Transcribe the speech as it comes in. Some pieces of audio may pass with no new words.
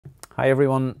Hi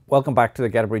everyone, welcome back to the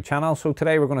Get a Brew channel. So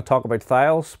today we're going to talk about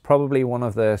thiols, probably one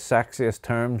of the sexiest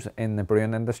terms in the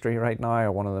brewing industry right now,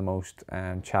 or one of the most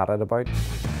chatted about.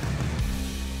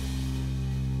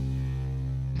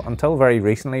 Until very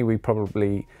recently, we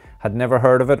probably had never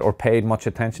heard of it or paid much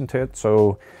attention to it.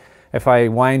 So if I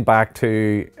wind back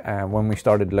to when we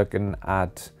started looking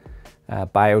at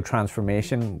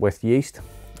biotransformation with yeast,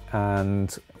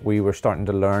 and we were starting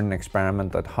to learn and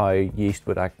experiment at how yeast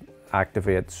would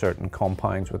activate certain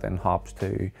compounds within hops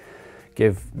to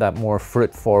give that more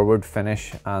fruit forward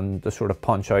finish and the sort of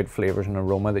punch out flavors and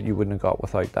aroma that you wouldn't have got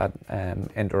without that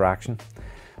interaction.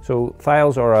 So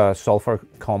thiols are a sulfur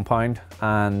compound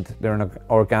and they're an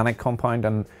organic compound,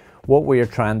 and what we are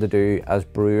trying to do as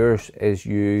brewers is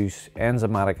use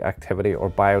enzymatic activity or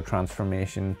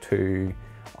biotransformation to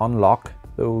unlock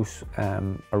those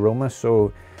aromas.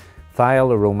 So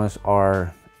thiol aromas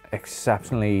are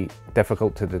exceptionally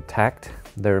difficult to detect.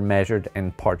 They're measured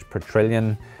in parts per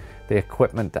trillion. The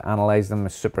equipment to analyze them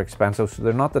is super expensive, so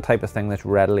they're not the type of thing that's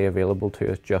readily available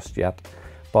to us just yet.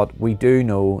 But we do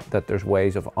know that there's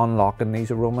ways of unlocking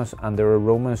these aromas, and they're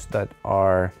aromas that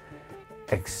are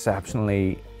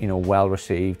exceptionally, well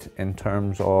received in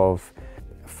terms of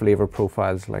flavor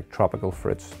profiles like tropical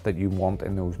fruits that you want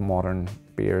in those modern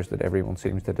beers that everyone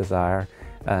seems to desire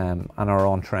and are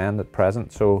on trend at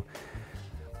present. So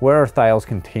where are thiols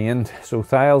contained? So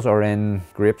thiols are in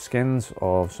grape skins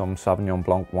of some Sauvignon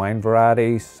Blanc wine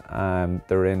varieties.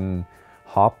 They're in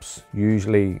hops,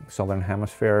 usually Southern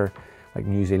Hemisphere, like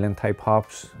New Zealand type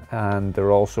hops, and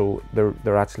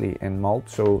they're actually in malt.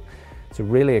 So it's a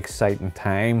really exciting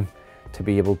time to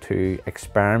be able to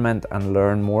experiment and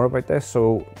learn more about this.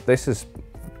 So this is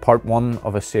part one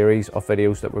of a series of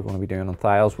videos that we're going to be doing on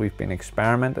thiols. We've been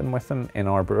experimenting with them in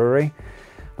our brewery,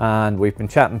 and we've been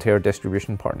chatting to our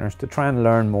distribution partners to try and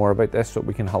learn more about this so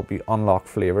we can help you unlock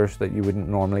flavors that you wouldn't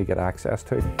normally get access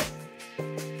to.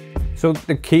 So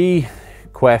the key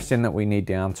question that we need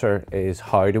to answer is,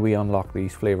 how do we unlock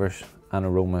these flavors and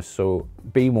aromas? So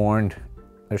be warned,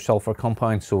 they're sulfur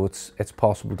compounds, so it's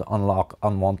possible to unlock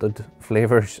unwanted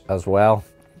flavors as well.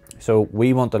 So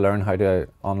we want to learn how to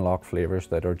unlock flavors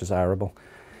that are desirable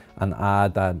and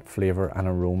add that flavor and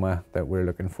aroma that we're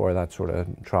looking for, that sort of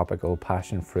tropical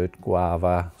passion fruit,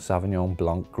 guava, Sauvignon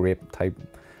Blanc, grape type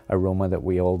aroma that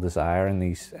we all desire in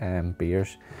these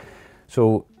beers.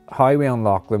 So how we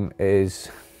unlock them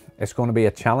it's going to be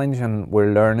a challenge, and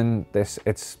we're learning this.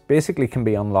 It's basically can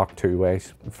be unlocked two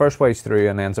ways. The first way is through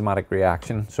an enzymatic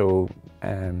reaction. So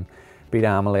beta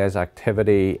amylase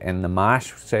activity in the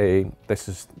mash, say this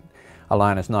is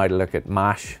allowing us now to look at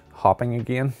mash hopping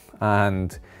again.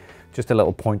 And just a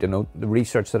little point to note, the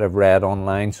research that I've read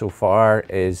online so far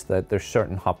is that there's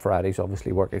certain hop varieties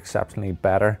obviously work exceptionally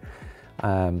better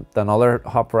than other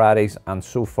hop varieties, and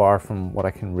so far from what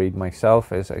I can read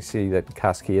myself is I see that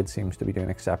Cascade seems to be doing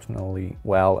exceptionally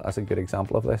well as a good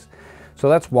example of this. So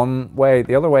that's one way.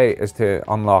 The other way is to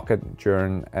unlock it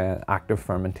during active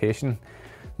fermentation.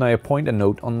 Now, a point of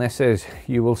note on this is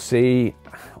you will see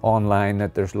online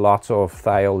that there's lots of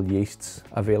thiol yeasts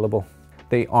available.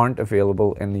 They aren't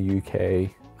available in the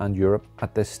UK and Europe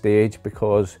at this stage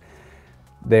because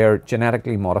they're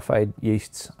genetically modified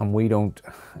yeasts, and we don't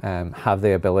have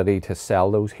the ability to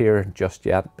sell those here just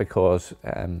yet because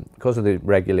of the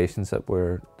regulations that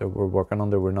we're working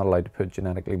under. We're not allowed to put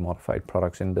genetically modified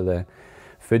products into the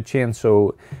food chain.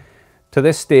 So to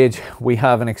this stage, we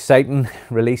have an exciting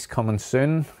release coming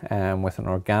soon with an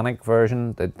organic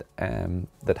version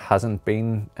that hasn't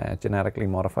been genetically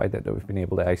modified, that we've been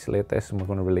able to isolate this, and we're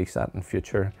going to release that in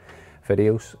future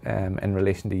videos in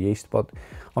relation to yeast. But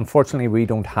unfortunately, we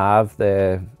don't have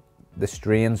the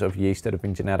strains of yeast that have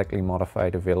been genetically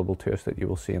modified available to us that you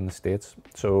will see in the States.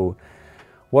 So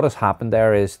what has happened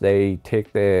there is they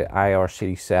take the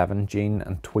IRC7 gene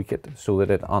and tweak it so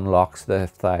that it unlocks the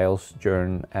thiols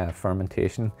during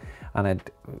fermentation, and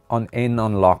in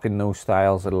unlocking those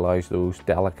thiols, it allows those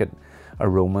delicate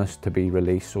aromas to be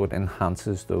released, so it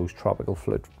enhances those tropical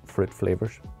fruit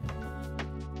flavors.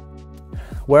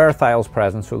 Where are thiols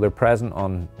present? So they're present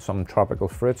on some tropical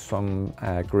fruits, some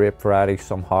grape varieties,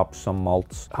 some hops, some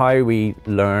malts. How we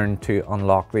learn to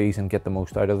unlock these and get the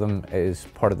most out of them is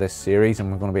part of this series,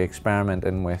 and we're going to be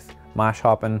experimenting with mash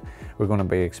hopping. We're going to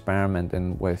be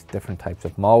experimenting with different types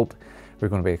of malt. We're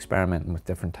going to be experimenting with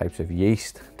different types of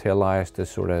yeast to allow us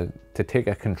to take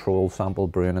a control sample,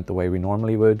 brewing it the way we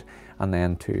normally would, and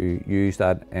then to use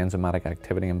that enzymatic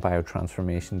activity and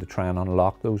biotransformation to try and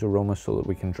unlock those aromas so that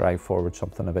we can drive forward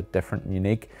something a bit different and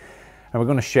unique. And we're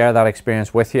going to share that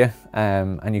experience with you,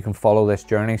 and you can follow this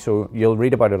journey. So you'll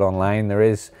read about it online. There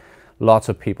is lots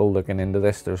of people looking into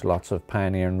this. There's lots of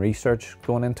pioneering research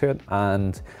going into it,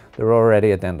 and they're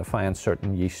already identifying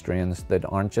certain yeast strains that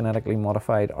aren't genetically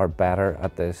modified are better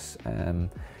at this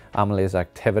amylase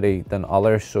activity than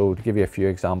others. So to give you a few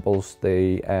examples,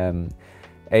 the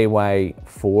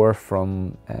AY4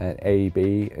 from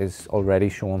AEB is already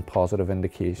showing positive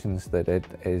indications that it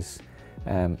is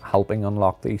helping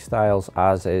unlock these styles,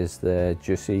 as is the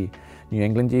juicy New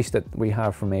England yeast that we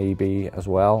have from AEB as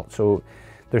well. So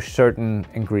there's certain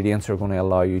ingredients that are going to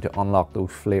allow you to unlock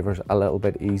those flavors a little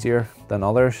bit easier than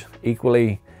others.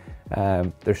 Equally,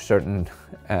 there's certain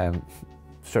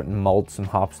malts and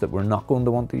hops that we're not going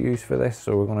to want to use for this.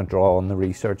 So we're going to draw on the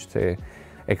research to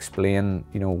explain,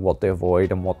 you know, what to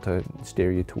avoid and what to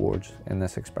steer you towards in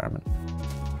this experiment.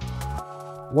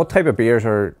 What type of beers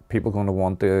are people going to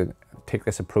want to take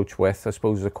this approach with, I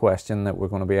suppose, is a question that we're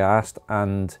going to be asked.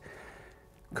 And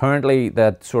currently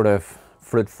that sort of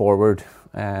fruit forward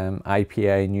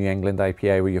IPA, New England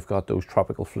IPA, where you've got those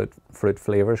tropical fruit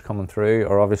flavors coming through,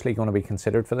 are obviously going to be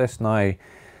considered for this. Now,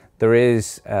 there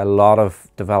is a lot of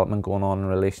development going on in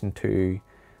relation to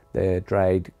the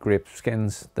dried grape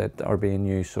skins that are being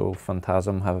used. So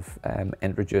Phantasm have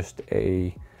introduced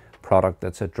a product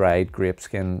that's a dried grape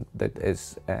skin that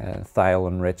is thiol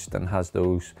enriched and has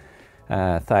those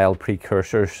thiol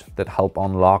precursors that help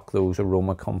unlock those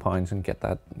aroma compounds and get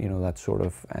that, you know, that sort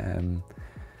of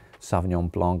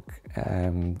Sauvignon Blanc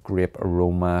grape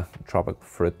aroma, tropical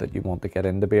fruit that you want to get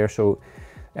into beer. So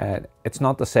it's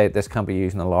not to say this can't be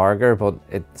used in a lager, but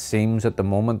it seems at the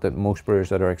moment that most brewers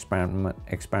that are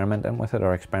experimenting with it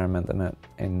are experimenting it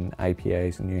in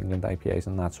IPAs and New England IPAs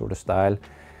and that sort of style.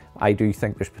 I do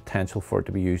think there's potential for it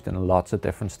to be used in lots of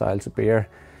different styles of beer,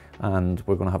 and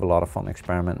we're going to have a lot of fun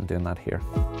experimenting doing that here.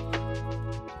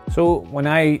 So when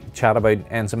I chat about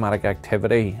enzymatic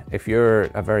activity, if you're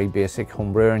a very basic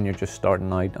home brewer and you're just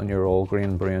starting out on your all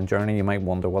grain brewing journey, you might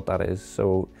wonder what that is.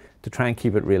 So to try and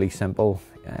keep it really simple,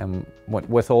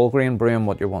 with all grain brewing,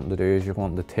 what you're wanting to do is you're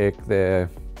wanting to take the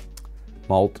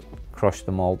malt, crush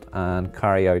the malt, and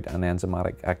carry out an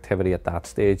enzymatic activity at that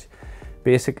stage.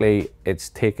 Basically, it's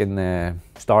taking the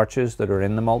starches that are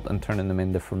in the malt and turning them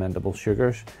into fermentable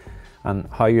sugars. And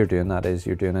how you're doing that is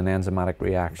you're doing an enzymatic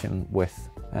reaction with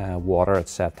water at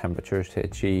set temperatures to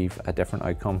achieve a different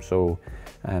outcome. So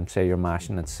say you're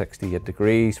mashing at 68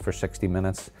 degrees for 60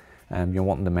 minutes, you're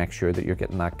wanting to make sure that you're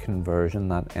getting that conversion,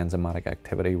 that enzymatic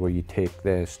activity where you take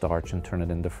the starch and turn it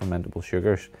into fermentable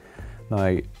sugars.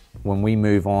 Now, when we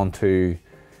move on to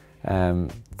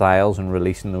thiols and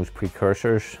releasing those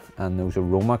precursors and those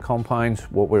aroma compounds,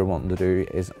 what we're wanting to do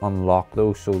is unlock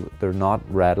those so they're not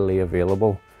readily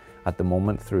available at the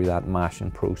moment through that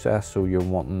mashing process. So you're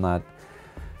wanting that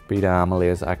beta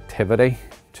amylase activity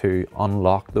to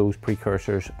unlock those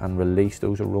precursors and release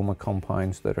those aroma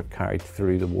compounds that are carried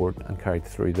through the wort and carried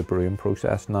through the brewing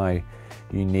process. Now,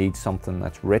 you need something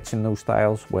that's rich in those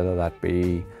styles, whether that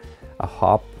be a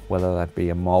hop, whether that be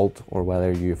a malt, or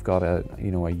whether you've got a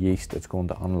yeast that's going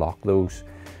to unlock those.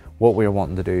 What we're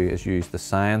wanting to do is use the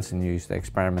science and use the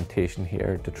experimentation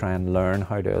here to try and learn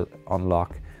how to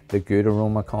unlock the good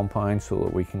aroma compounds so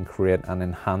that we can create an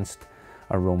enhanced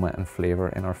aroma and flavour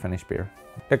in our finished beer.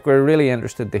 Look, we're really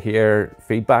interested to hear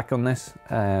feedback on this,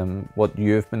 what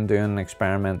you've been doing,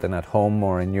 experimenting at home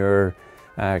or in your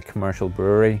commercial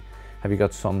brewery. Have you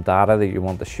got some data that you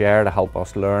want to share to help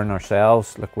us learn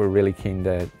ourselves? Look, we're really keen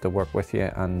to work with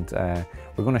you, and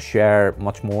we're going to share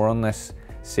much more on this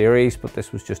series, but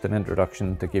this was just an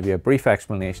introduction to give you a brief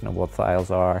explanation of what thiols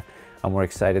are, and we're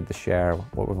excited to share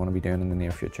what we're going to be doing in the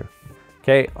near future.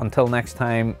 Okay, until next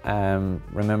time,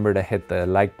 remember to hit the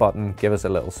like button, give us a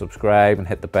little subscribe, and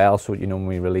hit the bell so you know when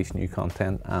we release new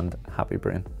content, and happy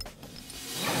brewing.